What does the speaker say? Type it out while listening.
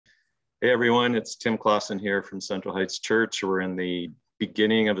Hey everyone, it's Tim Klassen here from Central Heights Church. We're in the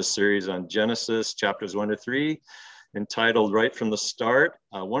beginning of a series on Genesis, chapters 1 to 3, entitled Right from the Start.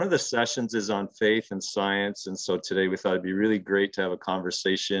 One of the sessions is on faith and science, and so today we thought it'd be really great to have a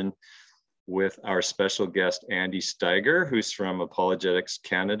conversation with our special guest, Andy Steiger, who's from Apologetics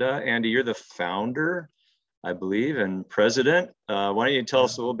Canada. Andy, you're the founder, I believe, and president. Why don't you tell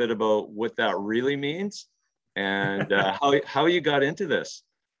us a little bit about what that really means and how you got into this?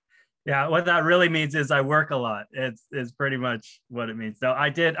 Yeah, what that really means is I work a lot. It's pretty much what it means. So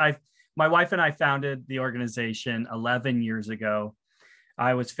my wife and I founded the organization 11 years ago.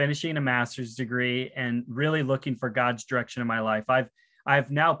 I was finishing a master's degree and really looking for God's direction in my life.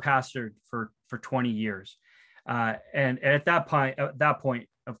 I've now pastored for 20 years. And at that point,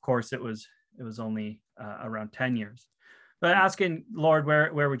 of course, it was only around 10 years. But asking, Lord,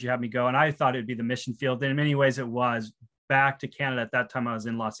 where would you have me go? And I thought it'd be the mission field. And in many ways it was. Back to Canada. At that time, I was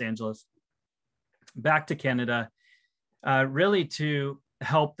in Los Angeles. Back to Canada, really to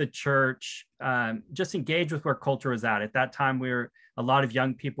help the church just engage with where culture was at. At that time, a lot of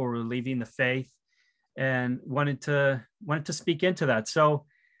young people were leaving the faith and wanted to speak into that. So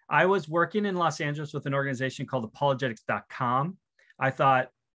I was working in Los Angeles with an organization called Apologetics.com. I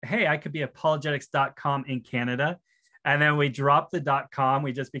thought, hey, I could be Apologetics.com in Canada. And then we dropped the .com.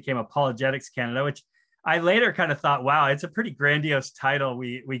 We just became Apologetics Canada, which I later kind of thought, wow, it's a pretty grandiose title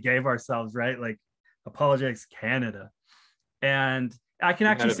we gave ourselves, right? Like Apologetics Canada. And I can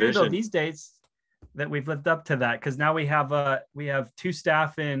actually say though these days that we've lived up to that, because now we have 2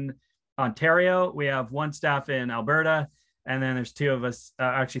 staff in Ontario, we have 1 staff in Alberta, and then there's 2 of us,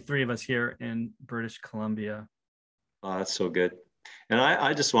 actually 3 of us here in British Columbia. Oh, that's so good. And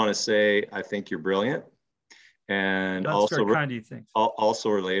I just want to say, I think you're brilliant and that's also very kind of you, thanks. Also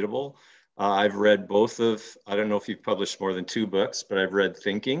relatable. I've read both of, I don't know if you've published more than 2 books, but I've read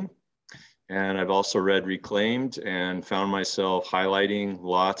Thinking, and I've also read Reclaimed, and found myself highlighting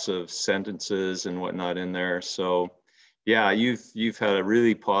lots of sentences and whatnot in there. So yeah, you've had a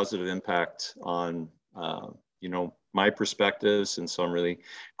really positive impact on, my perspectives. And so I'm really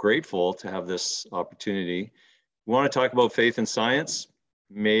grateful to have this opportunity. We want to talk about faith and science.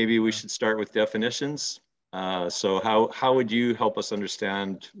 Maybe we should start with definitions. So how would you help us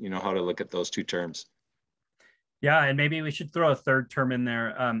understand, how to look at those 2 terms? Yeah, and maybe we should throw a third term in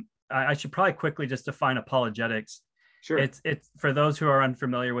there. I should probably quickly just define apologetics. Sure. It's for those who are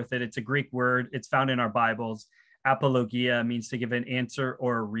unfamiliar with it, it's a Greek word. It's found in our Bibles. Apologia means to give an answer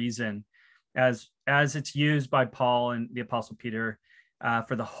or a reason, as it's used by Paul and the Apostle Peter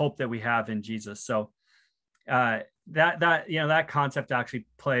for the hope that we have in Jesus. So that concept actually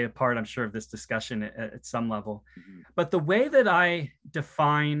play a part, I'm sure, of this discussion at some level. Mm-hmm. But the way that I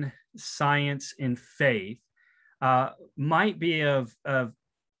define science in faith might be of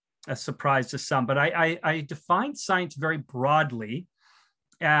a surprise to some, but I define science very broadly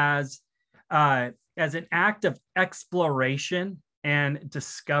as an act of exploration and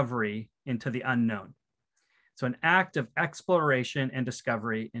discovery into the unknown. So an act of exploration and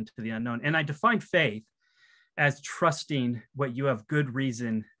discovery into the unknown. And I define faith as trusting what you have good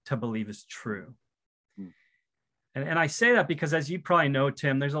reason to believe is true. And I say that because, as you probably know,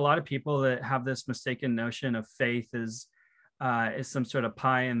 Tim, there's a lot of people that have this mistaken notion of faith as some sort of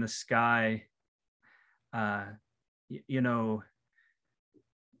pie in the sky,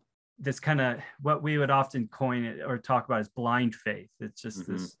 this kind of what we would often coin it or talk about as blind faith. It's just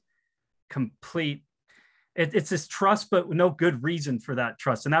this complete, it's this trust, but no good reason for that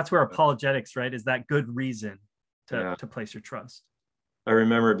trust. And that's where apologetics, right, is that good reason to place your trust. I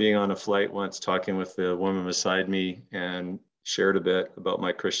remember being on a flight once talking with the woman beside me and shared a bit about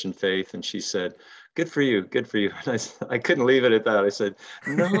my Christian faith. And she said, good for you, good for you. And I couldn't leave it at that. I said,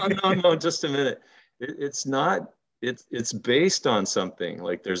 no, just a minute. It's not, it's based on something.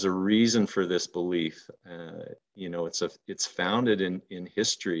 Like there's a reason for this belief. It's founded in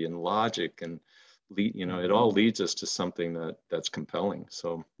history and logic, and it all leads us to something that's compelling.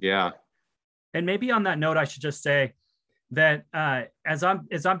 So yeah. And maybe on that note, I should just say that as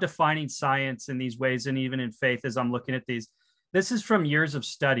I'm defining science in these ways, and even in faith, as I'm looking at these, this is from years of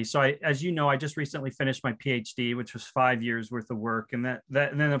study. So as you know, I just recently finished my PhD, which was 5 years worth of work. And and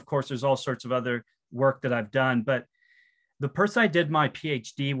then of course, there's all sorts of other work that I've done. But the person I did my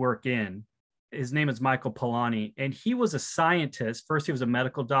PhD work in, his name is Michael Polanyi, and he was a scientist. First, he was a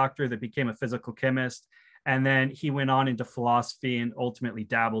medical doctor that became a physical chemist. And then he went on into philosophy and ultimately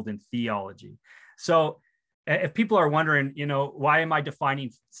dabbled in theology. So if people are wondering, why am I defining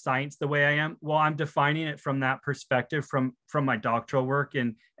science the way I am? Well, I'm defining it from that perspective, from my doctoral work.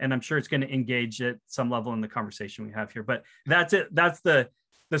 And I'm sure it's going to engage at some level in the conversation we have here. But that's it. That's the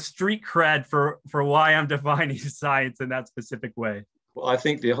the street cred for why I'm defining science in that specific way. Well, I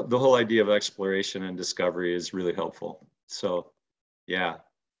think the whole idea of exploration and discovery is really helpful. So, yeah.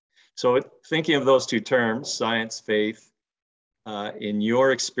 So thinking of those two terms, science, faith, in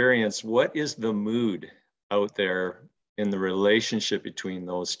your experience, what is the mood out there in the relationship between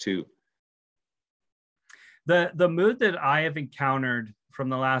those two? The mood that I have encountered from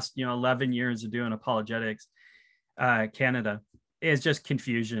the last 11 years of doing Apologetics Canada is just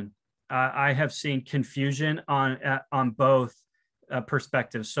confusion. I have seen confusion on both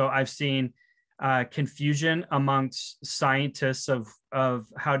perspectives. So I've seen confusion amongst scientists of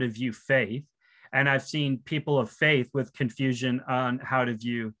how to view faith, and I've seen people of faith with confusion on how to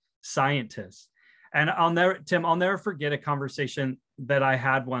view scientists. And I'll never forget a conversation that I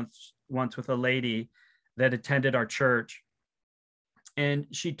had once with a lady that attended our church, and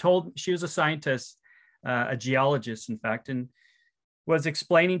she was a scientist, a geologist, in fact, and was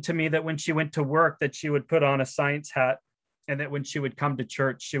explaining to me that when she went to work, that she would put on a science hat, and that when she would come to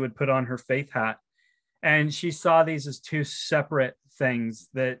church, she would put on her faith hat. And she saw these as two separate things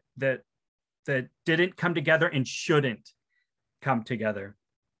that didn't come together and shouldn't come together.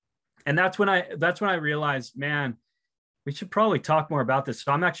 And that's when I realized, man, we should probably talk more about this.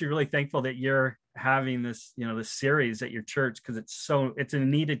 So I'm actually really thankful that you're having this, this series at your church, because it's a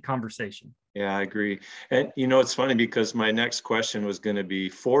needed conversation. Yeah, I agree. And it's funny, because my next question was going to be,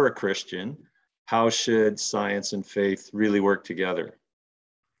 for a Christian, how should science and faith really work together?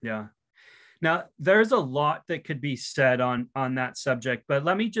 Yeah. Now, there's a lot that could be said on that subject, but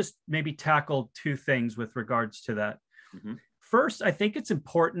let me just maybe tackle two things with regards to that. Mm-hmm. First, I think it's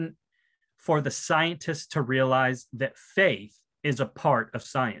important for the scientists to realize that faith is a part of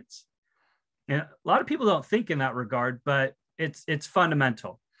science. And a lot of people don't think in that regard, but it's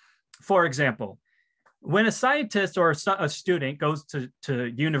fundamental. For example, when a scientist or a student goes to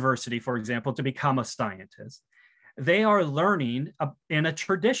university, for example, to become a scientist, they are learning in a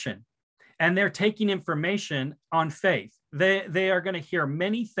tradition, and they're taking information on faith. They are going to hear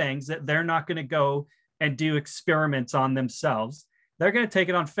many things that they're not going to go and do experiments on themselves. They're going to take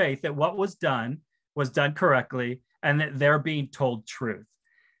it on faith that what was done correctly, and that they're being told truth.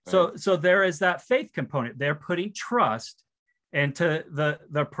 Right. So there is that faith component. They're putting trust into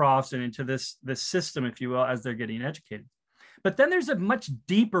the profs and into this system, if you will, as they're getting educated. But then there's a much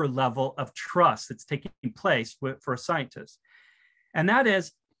deeper level of trust that's taking place for a scientist. And that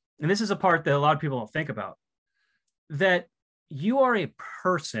is, and this is a part that a lot of people don't think about, that you are a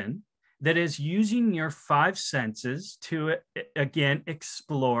person that is using your five senses to, again,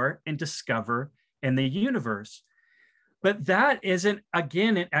 explore and discover in the universe. But that isn't,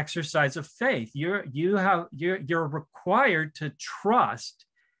 again, an exercise of faith. You're required to trust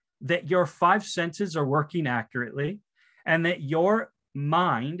that your five senses are working accurately, and that your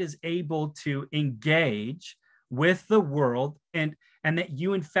mind is able to engage with the world, and that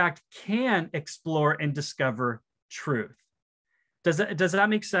you, in fact, can explore and discover truth. Does that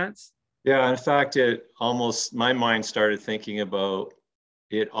make sense? Yeah, in fact, my mind started thinking about,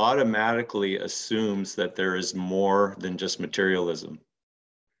 it automatically assumes that there is more than just materialism.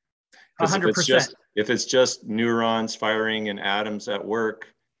 100%. If it's just neurons firing and atoms at work,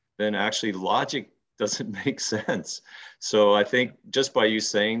 then actually logic doesn't make sense. So I think just by you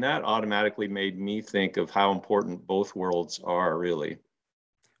saying that automatically made me think of how important both worlds are, really.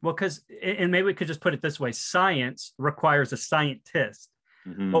 Well, and maybe we could just put it this way: science requires a scientist.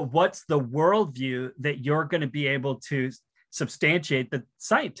 Mm-hmm. But what's the worldview that you're going to be able to substantiate that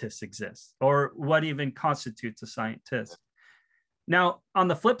scientists exist, or what even constitutes a scientist? Now, on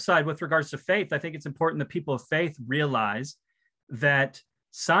the flip side, with regards to faith, I think it's important that people of faith realize that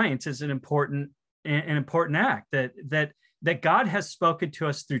science is an important act, that God has spoken to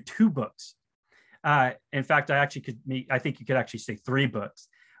us through two books. In fact, I think you could actually say three books,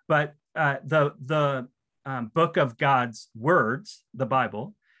 but the book of God's words, the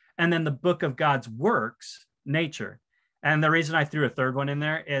Bible, and then the book of God's works, nature. And the reason I threw a third one in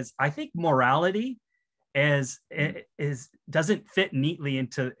there is I think morality doesn't fit neatly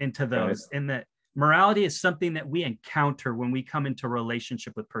into those, in that morality is something that we encounter when we come into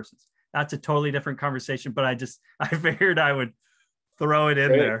relationship with persons. That's a totally different conversation, but I figured I would throw it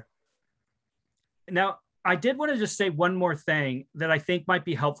in there. Now, I did want to just say one more thing that I think might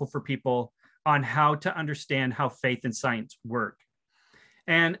be helpful for people on how to understand how faith and science work.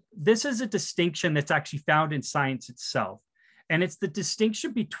 And this is a distinction that's actually found in science itself. And it's the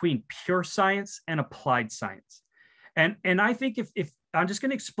distinction between pure science and applied science. And I think if I'm just going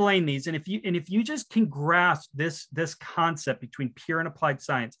to explain these, and if you just can grasp this concept between pure and applied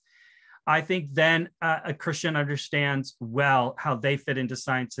science, I think then a Christian understands well how they fit into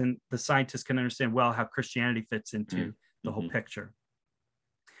science, and the scientist can understand well how Christianity fits into the whole picture.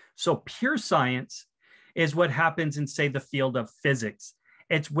 So pure science is what happens in, say, the field of physics.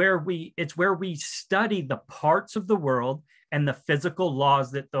 It's where we study the parts of the world and the physical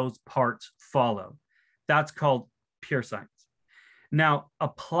laws that those parts follow. That's called pure science. Now,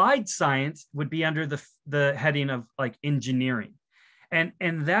 applied science would be under the heading of like engineering. And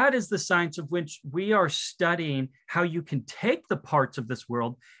that is the science of which we are studying how you can take the parts of this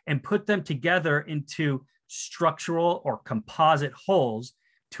world and put them together into structural or composite wholes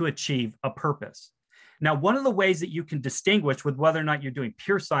to achieve a purpose. Now, one of the ways that you can distinguish with whether or not you're doing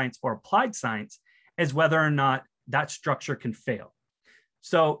pure science or applied science is whether or not that structure can fail.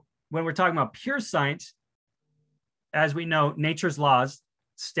 So when we're talking about pure science, as we know, nature's laws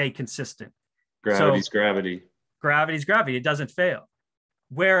stay consistent. Gravity's gravity. Gravity's gravity. It doesn't fail.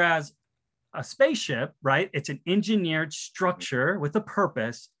 Whereas a spaceship, right, it's an engineered structure with a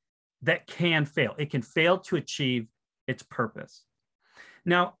purpose that can fail. It can fail to achieve its purpose.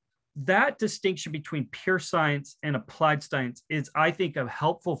 Now, that distinction between pure science and applied science is, I think, a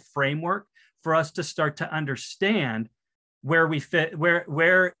helpful framework for us to start to understand where we fit,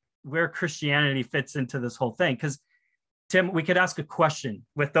 where Christianity fits into this whole thing. Because, Tim, we could ask a question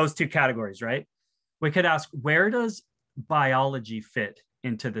with those two categories, right? We could ask, where does biology fit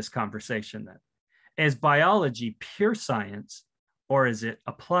into this conversation then? Is biology pure science or is it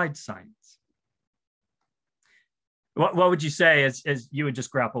applied science? What would you say as you would just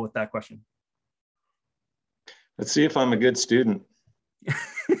grapple with that question? Let's see if I'm a good student.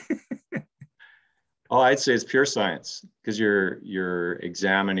 Oh, I'd say it's pure science because you're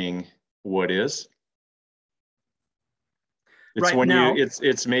examining what is. It's right when now,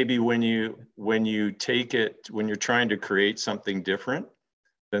 it's maybe when you take it, when you're trying to create something different,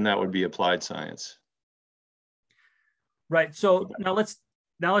 then that would be applied science. Right. So now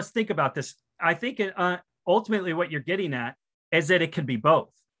let's think about this. I think ultimately what you're getting at is that it can be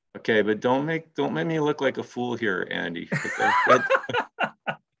both. Okay, but don't make me look like a fool here, Andy.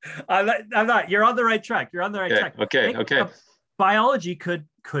 I'm not. You're on the right track. You're on the right track. Okay. Biology could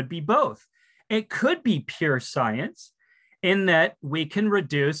be both. It could be pure science, in that we can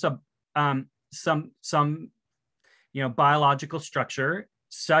reduce some biological structure,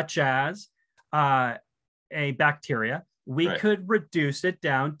 such as a bacteria. We could reduce it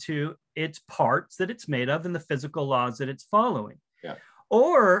down to its parts that it's made of and the physical laws that it's following. Yeah.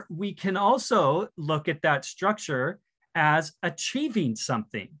 Or we can also look at that structure as achieving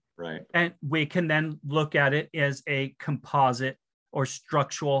something. Right. And we can then look at it as a composite or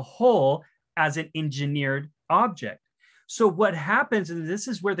structural whole, as an engineered object. So what happens, and this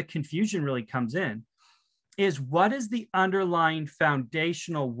is where the confusion really comes in, is what is the underlying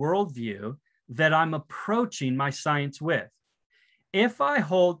foundational worldview that I'm approaching my science with? If I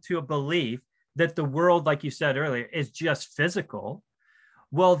hold to a belief that the world, like you said earlier, is just physical,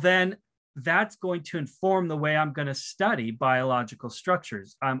 well, then that's going to inform the way I'm going to study biological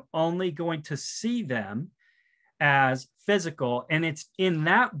structures. I'm only going to see them as physical. And it's in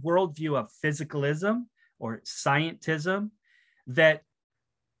that worldview of physicalism or scientism that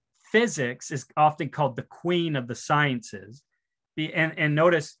physics is often called the queen of the sciences. And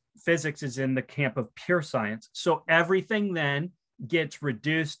notice physics is in the camp of pure science. So everything then gets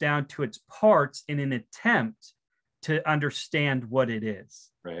reduced down to its parts in an attempt to understand what it is.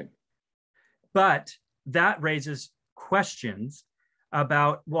 Right. But that raises questions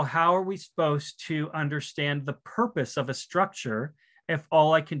about, well, how are we supposed to understand the purpose of a structure if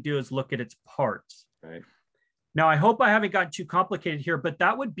all I can do is look at its parts? Right. Now, I hope I haven't gotten too complicated here, but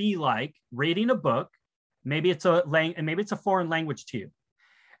that would be like reading a book. Maybe it's a foreign language to you.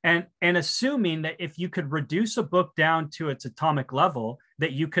 And assuming that if you could reduce a book down to its atomic level,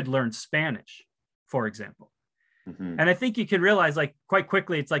 that you could learn Spanish, for example. Mm-hmm. And I think you can realize, like, quite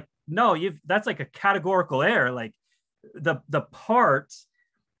quickly, it's like, no, that's like a categorical error. Like the parts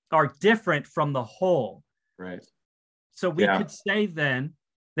are different from the whole. Right. So we could say then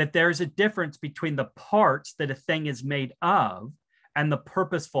that there's a difference between the parts that a thing is made of and the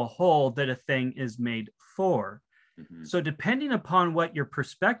purposeful whole that a thing is made for. Mm-hmm. So depending upon what your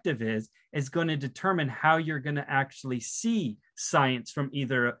perspective is going to determine how you're going to actually see science from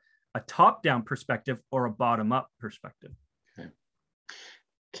either a top-down perspective or a bottom-up perspective.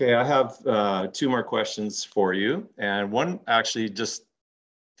 Okay, I have two more questions for you. And one actually, just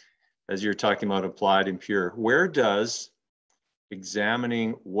as you're talking about applied and pure, where does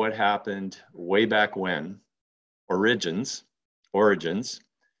examining what happened way back when, origins,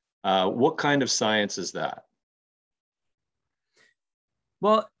 what kind of science is that?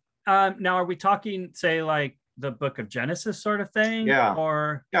 Well, Now, are we talking, say, like the book of Genesis sort of thing? Yeah.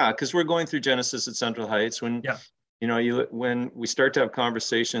 Or Yeah, because we're going through Genesis at Central Heights. yeah. When we start to have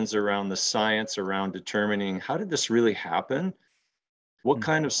conversations around the science around determining how did this really happen, what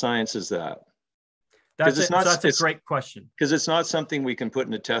kind of science is that? Because it's not, so that's a great question. Because it's not something we can put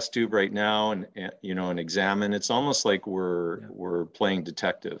in a test tube right now and examine. It's almost like we're playing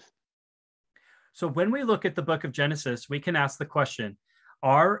detective. So when we look at the book of Genesis, we can ask the question,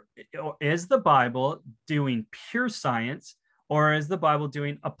 is the Bible doing pure science, or is the Bible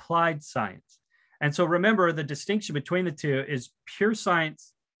doing applied science? And so remember, the distinction between the two is pure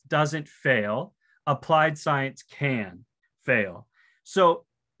science doesn't fail, applied science can fail. So,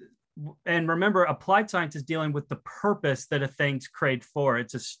 and remember, applied science is dealing with the purpose that a thing's created for.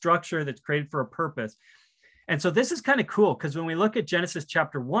 It's a structure that's created for a purpose. And so this is kind of cool, because when we look at Genesis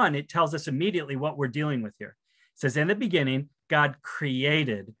chapter 1, it tells us immediately what we're dealing with here. It says, in the beginning, God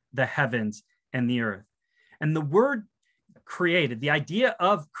created the heavens and the earth. And the word created, the idea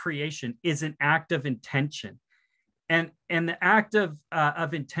of creation, is an act of intention. And the act of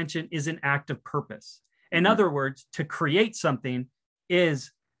intention is an act of purpose. In other words, to create something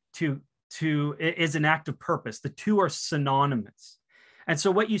is an act of purpose. The two are synonymous. And so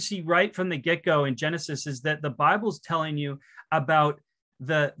what you see right from the get-go in Genesis is that the Bible's telling you about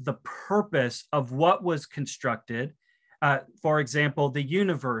the purpose of what was constructed. For example, the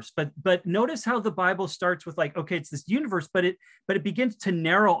universe. But notice how the Bible starts with like, okay, it's this universe, but it begins to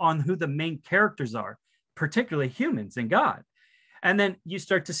narrow on who the main characters are, particularly humans and God. And then you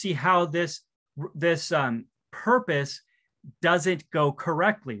start to see how this purpose doesn't go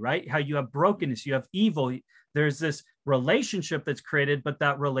correctly, right? How you have brokenness, you have evil. There's this relationship that's created, but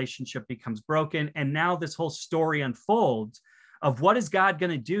that relationship becomes broken. And now this whole story unfolds of what is God going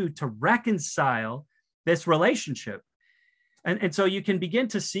to do to reconcile this relationship. And so you can begin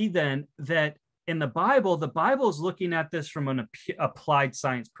to see then that in the Bible is looking at this from an applied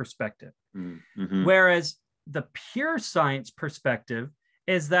science perspective. Mm-hmm. Whereas the pure science perspective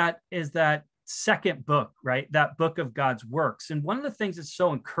is that second book, right? That book of God's works. And one of the things that's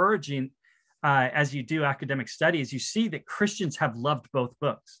so encouraging as you do academic studies, you see that Christians have loved both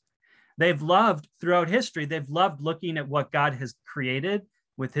books. They've loved throughout history, they've loved looking at what God has created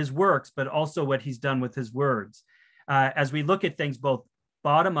with his works, but also what he's done with his words. As we look at things both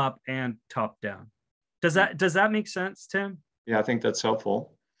bottom up and top down. Does that make sense, Tim? Yeah, I think that's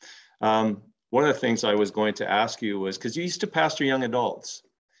helpful. One of the things I was going to ask you was, because you used to pastor young adults,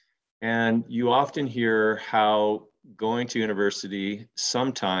 and you often hear how going to university,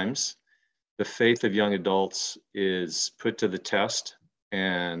 sometimes the faith of young adults is put to the test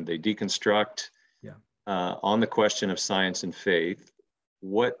and they deconstruct on the question of science and faith.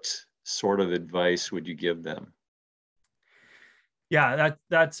 What sort of advice would you give them? Yeah,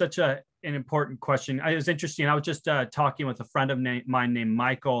 that's such an important question. It was interesting. I was just talking with a friend of mine named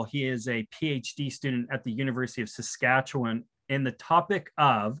Michael. He is a PhD student at the University of Saskatchewan in the topic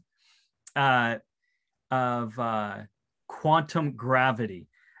of quantum gravity.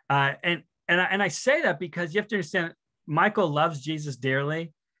 And I say that because you have to understand, Michael loves Jesus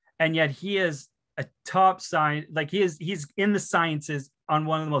dearly, and yet he is a top science, like he's in the sciences on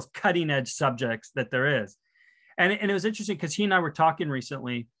one of the most cutting edge subjects that there is. And it was interesting because he and I were talking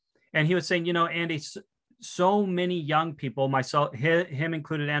recently, and he was saying, Andy, so many young people, myself, him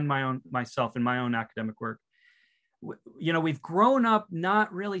included, and myself in my own academic work, we've grown up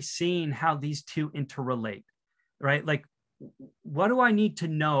not really seeing how these two interrelate, right? Like, what do I need to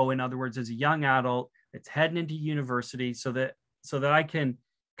know, in other words, as a young adult that's heading into university, so that I can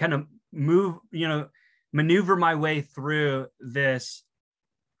kind of maneuver my way through this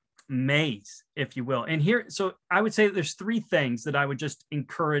maze, if you will. And here, so I would say there's three things that I would just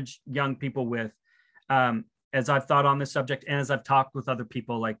encourage young people with, as I've thought on this subject and as I've talked with other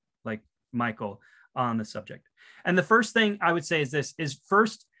people like Michael on the subject. And the first thing I would say is this: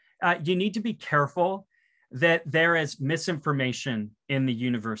 first, you need to be careful that there is misinformation in the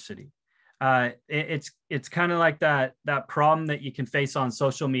university. It's kind of like that problem that you can face on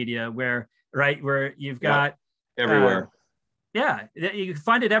social media, where you've got everywhere. You can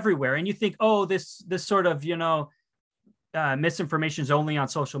find it everywhere, and you think, oh, this sort of misinformation is only on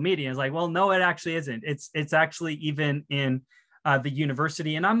social media. It's like, well, no, it actually isn't. It's actually even in the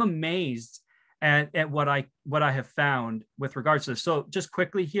university, and I'm amazed at what I have found with regards to this. So just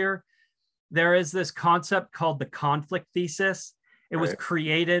quickly here, there is this concept called the conflict thesis. It was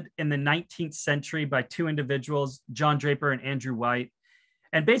created in the 19th century by two individuals, John Draper and Andrew White.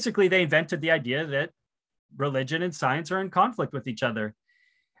 And basically they invented the idea that religion and science are in conflict with each other.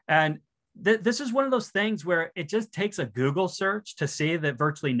 And this is one of those things where it just takes a Google search to see that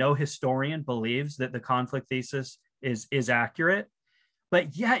virtually no historian believes that the conflict thesis is accurate.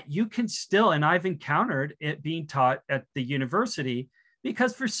 But yet you can still, and I've encountered it being taught at the university,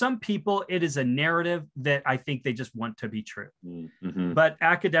 because for some people it is a narrative that I think they just want to be true. Mm-hmm. But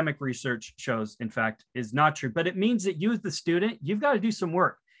academic research shows, in fact, is not true. But it means that you as the student, you've got to do some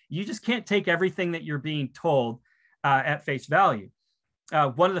work. You just can't take everything that you're being told at face value.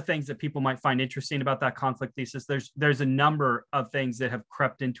 One of the things that people might find interesting about that conflict thesis, there's a number of things that have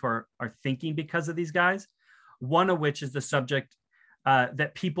crept into our thinking because of these guys. One of which is the subject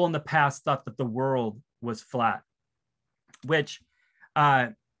that people in the past thought that the world was flat, which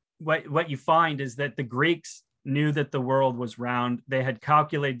what you find is that the Greeks knew that the world was round. They had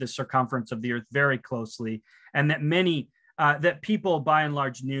calculated the circumference of the earth very closely, and that people by and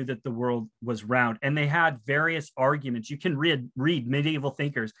large knew that the world was round. And they had various arguments. You can read medieval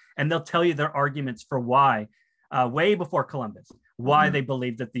thinkers, and they'll tell you their arguments for why, way before Columbus, why they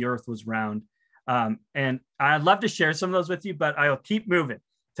believed that the earth was round. And I'd love to share some of those with you, but I'll keep moving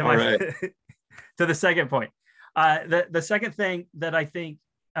to to the second point. The second thing that I think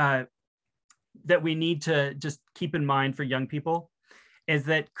that we need to just keep in mind for young people is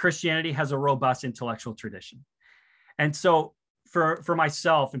that Christianity has a robust intellectual tradition. And so for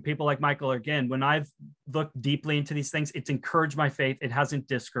myself and people like Michael, again, when I've looked deeply into these things, it's encouraged my faith. It hasn't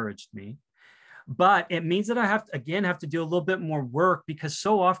discouraged me. But it means that I have to do a little bit more work, because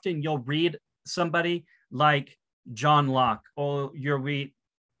so often you'll read somebody like John Locke, or you'll read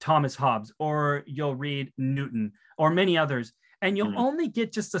Thomas Hobbes, or you'll read Newton, or many others, and you'll only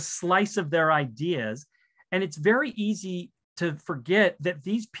get just a slice of their ideas. And it's very easy to forget that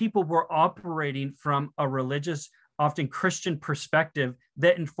these people were operating from a religious, often Christian perspective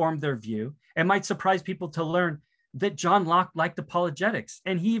that informed their view. It might surprise people to learn that John Locke liked apologetics,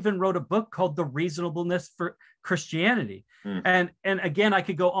 and he even wrote a book called The Reasonableness for Christianity. And again, I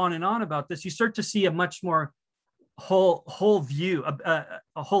could go on and on about this. You start to see a much more whole view, a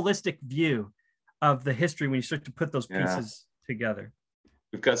holistic view of the history when you start to put those pieces together.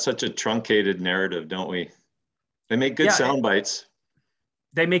 We've got such a truncated narrative, don't we? They make good sound bites.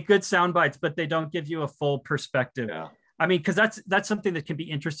 They make good sound bites, but they don't give you a full perspective. Yeah. I mean, because that's something that can be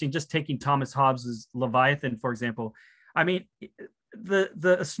interesting. Just taking Thomas Hobbes's Leviathan, for example. I mean,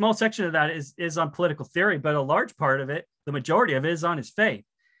 the small section of that is on political theory, but a large part of it, the majority of it, is on his faith.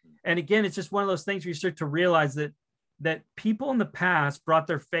 And again, it's just one of those things where you start to realize that people in the past brought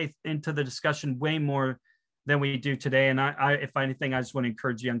their faith into the discussion way more than we do today. And I if anything, I just want to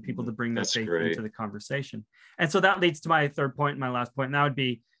encourage young people to bring their faith into the conversation. And so that leads to my third point and my last point, and that would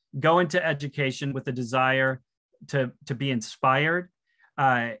be go into education with a desire to be inspired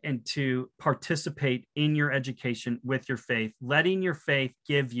and to participate in your education with your faith, letting your faith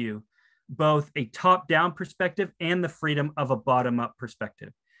give you both a top-down perspective and the freedom of a bottom-up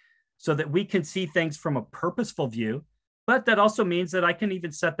perspective, so that we can see things from a purposeful view. But that also means that I can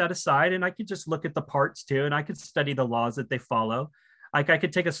even set that aside, and I could just look at the parts too, and I could study the laws that they follow. Like I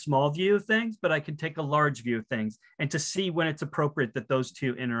could take a small view of things, but I could take a large view of things, and to see when it's appropriate that those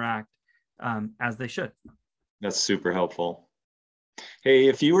two interact as they should. That's super helpful. Hey,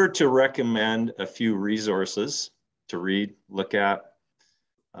 if you were to recommend a few resources to read, look at,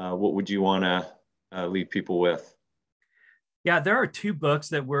 what would you want to leave people with? Yeah, there are two books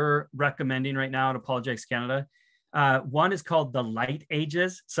that we're recommending right now at Apologetics Canada. One is called The Light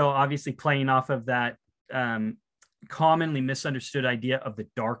Ages. So obviously playing off of that commonly misunderstood idea of the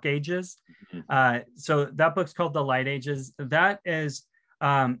Dark Ages. So that book's called The Light Ages. That is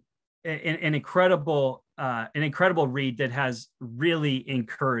an incredible read that has really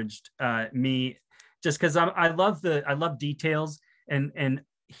encouraged me, just because I love details, and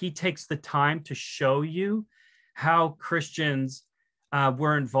he takes the time to show you how Christians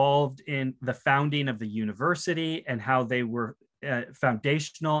were involved in the founding of the university, and how they were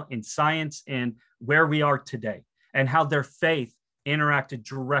foundational in science and where we are today, and how their faith interacted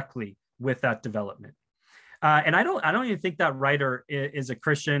directly with that development. And I don't even think that writer is a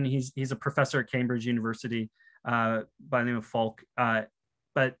Christian. He's a professor at Cambridge University by the name of Falk.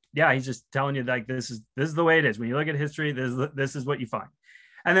 But yeah, he's just telling you like this is the way it is. When you look at history, this is what you find.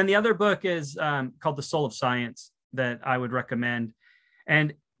 And then the other book is called The Soul of Science that I would recommend.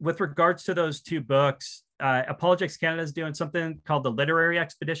 And with regards to those two books, Apologetics Canada is doing something called the Literary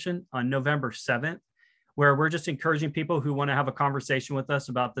Expedition on November 7th, where we're just encouraging people who want to have a conversation with us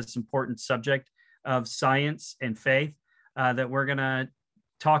about this important subject of science and faith, that we're going to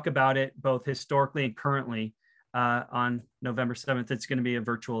talk about it both historically and currently on November 7th. It's going to be a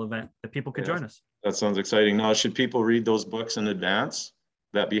virtual event that people could join us. That sounds exciting. Now, should people read those books in advance?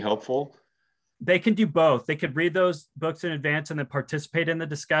 That be helpful? They can do both. They could read those books in advance and then participate in the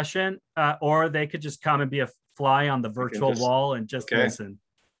discussion, or they could just come and be a fly on the virtual wall and just listen.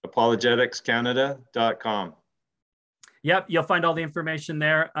 Apologeticscanada.com. Yep, you'll find all the information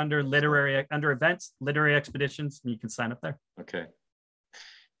there under events, literary expeditions, and you can sign up there. Okay.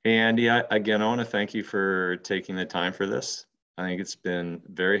 And yeah, again, I want to thank you for taking the time for this. I think it's been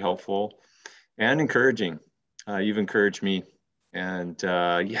very helpful and encouraging. You've encouraged me, and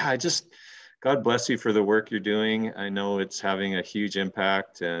yeah, God bless you for the work you're doing. I know it's having a huge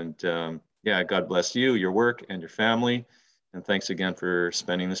impact, and yeah, God bless you, your work, and your family. And thanks again for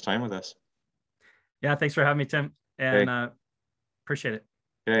spending this time with us. Yeah, thanks for having me, Tim, and appreciate it.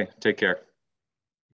 Okay, take care.